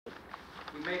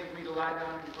He maketh me to lie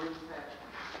down in green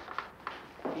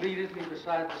pastures. He leadeth me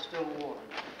beside the still waters.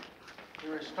 He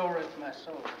restoreth my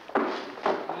soul. He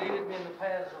leadeth me in the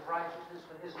paths of righteousness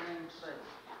for his name's sake.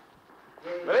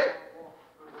 Yea, Willy? I walk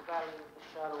through the valley of the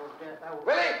shadow of death. I will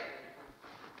Willy!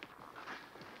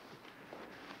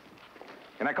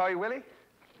 Can I call you Willy?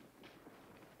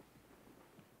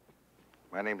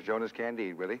 My name's Jonas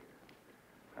Candide, Willy.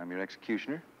 I'm your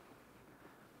executioner.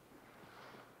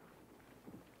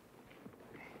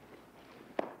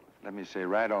 Let me say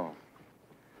right on,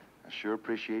 I sure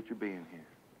appreciate your being here.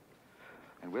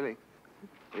 And Willy,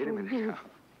 wait a minute now.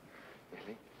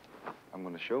 Willy, I'm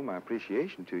going to show my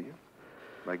appreciation to you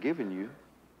by giving you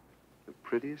the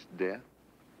prettiest death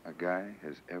a guy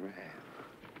has ever had.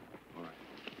 All right.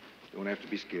 You don't have to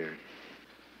be scared.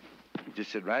 You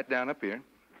just sit right down up here.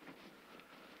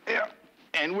 Yeah.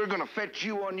 And we're going to fetch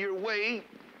you on your way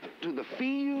to the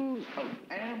fields of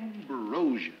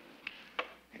ambrosia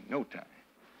in no time.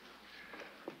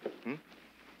 Hmm?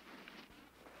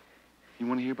 You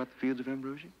want to hear about the fields of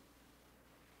ambrosia?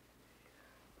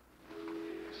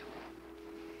 Yes.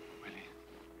 Willie,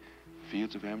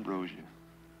 fields of ambrosia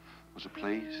was a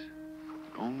place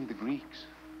that only the Greeks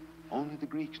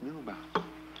knew about.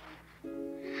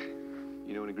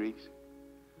 You know any Greeks?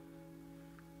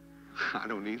 I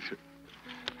don't either.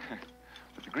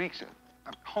 But the Greeks,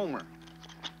 Homer,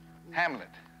 Hamlet,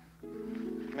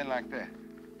 men like that.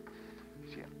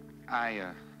 See,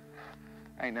 I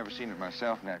ain't never seen it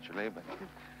myself, naturally, but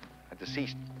a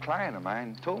deceased client of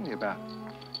mine told me about it.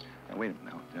 Now, wait a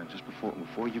minute. Now, just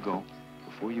before you go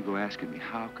asking me,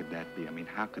 how could that be? I mean,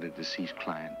 how could a deceased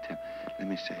client tell? Let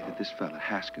me say that this fella,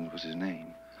 Haskins was his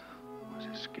name, was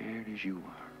as scared as you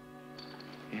are.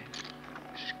 Yes,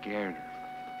 scared her.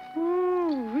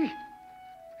 Woo-wee.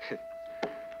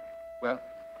 Well,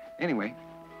 anyway,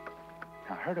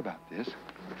 I heard about this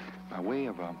by way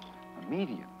of a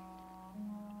medium.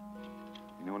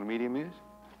 You know what a medium is?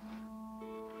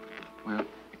 Well,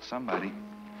 it's somebody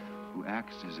who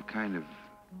acts as a kind of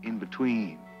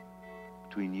in-between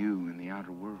between you and the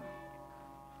outer world.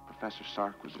 Professor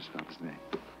Sark was this fellow's name.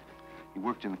 He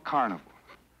worked in a carnival,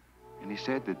 and he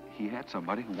said that he had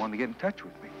somebody who wanted to get in touch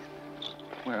with me.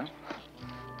 Well,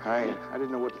 I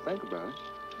didn't know what to think about it,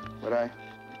 but I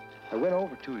went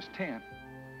over to his tent,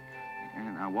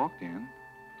 and I walked in.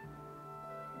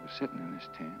 He was sitting in his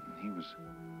tent, and he was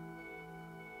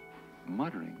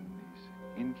muttering these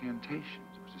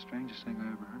incantations. It was the strangest thing I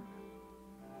ever heard.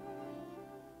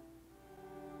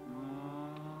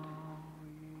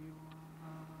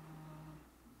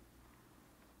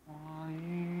 I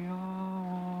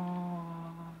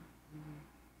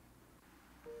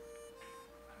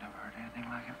never heard anything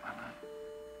like it in my life.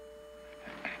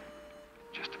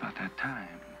 Just about that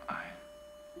time, I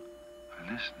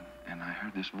listened, and I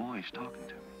heard this voice talking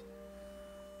to me.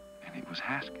 And it was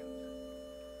Haskins.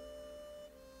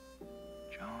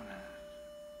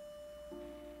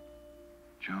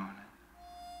 Jonas.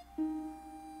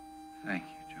 Thank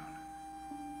you, Jonas.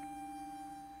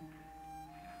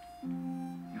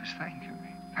 He was thanking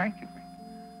me.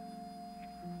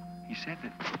 He said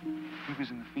that he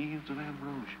was in the fields of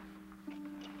ambrosia.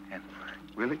 And,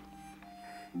 Willie,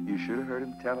 you should have heard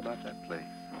him tell about that place.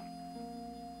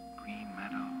 Green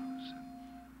meadows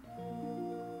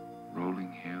and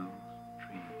rolling hills,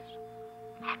 trees,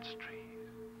 lots of trees.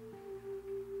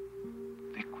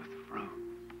 Thick with fruit.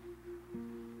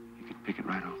 You could pick it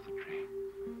right off the tree.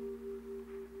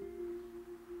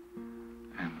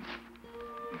 And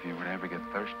if you would ever get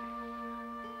thirsty,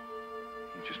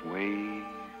 you just wave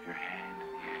your hand in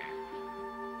the air.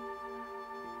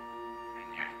 And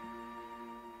you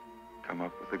come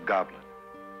up with a goblet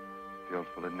filled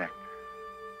full of nectar.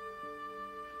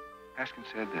 Haskins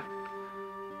said that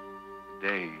the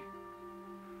day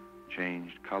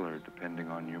changed color depending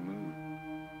on your mood.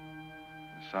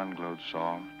 The sun glowed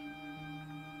soft,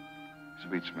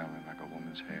 sweet smelling like a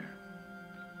woman's hair.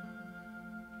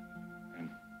 And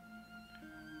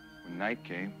when night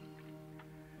came,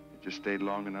 it just stayed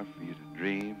long enough for you to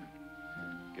dream,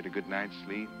 get a good night's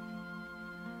sleep,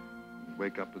 and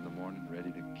wake up in the morning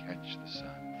ready to catch the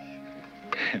sun.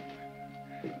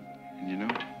 And you know,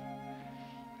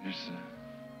 there's a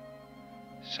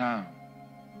sound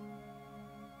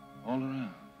all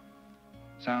around,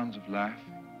 sounds of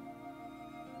laughing.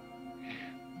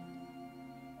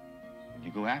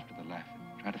 You go after the laughing,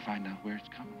 try to find out where it's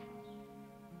coming from.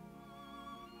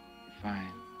 You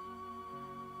find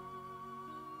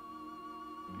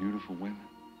beautiful women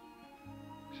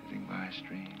sitting by a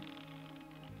stream,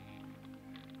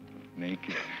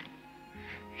 naked.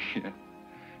 Yeah,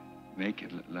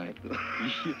 naked like,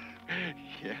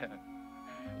 yeah,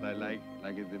 like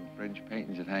it's them French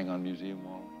paintings that hang on museum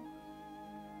walls.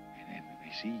 And then when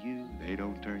they see you, they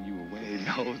don't turn you away.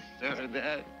 No,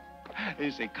 sir, they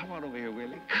say, come on over here,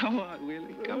 Willie. Come on,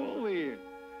 Willie. Come over here.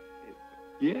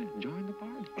 Yeah, join the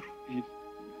party. You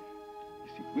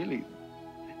see, Willie,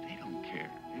 they don't care.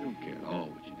 They don't care at all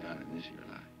what you've done in this year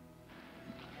life.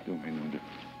 It don't make no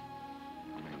difference.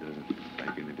 I mean, it doesn't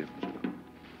make any difference at all.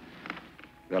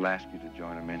 They'll ask you to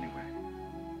join them anyway.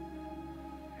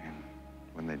 And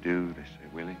when they do, they say,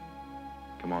 Willie,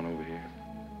 come on over here.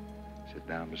 Sit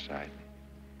down beside me.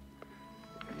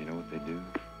 And you know what they do?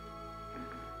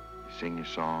 You sing your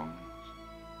songs.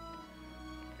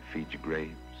 You feed your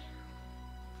grapes.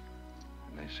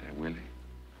 And they say, Willie,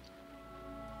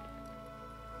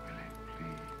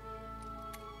 please,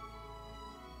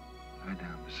 lie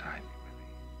down beside me,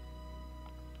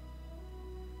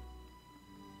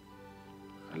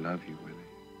 Willie. I love you, Willie.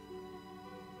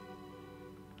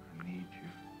 I need you.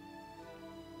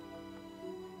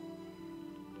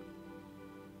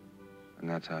 And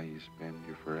that's how you spend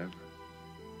your forever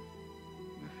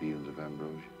in the fields of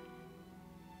ambrosia.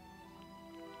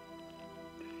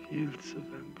 The fields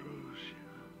of ambrosia.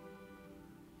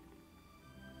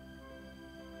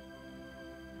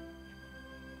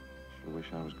 Sure wish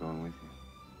I was going with you.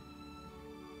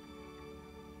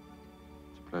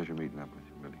 It's a pleasure meeting up with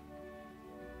you, Willie.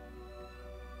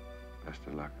 Best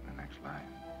of luck in the next life.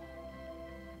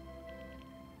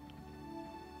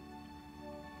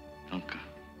 Danke.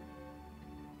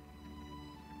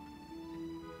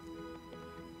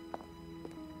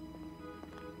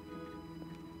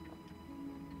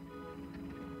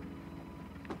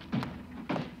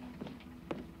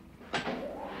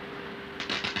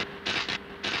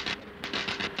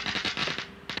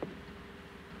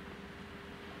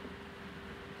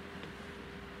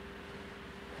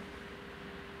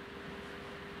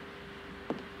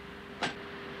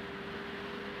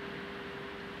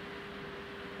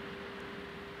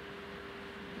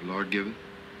 The Lord giveth,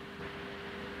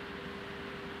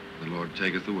 the Lord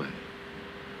taketh away.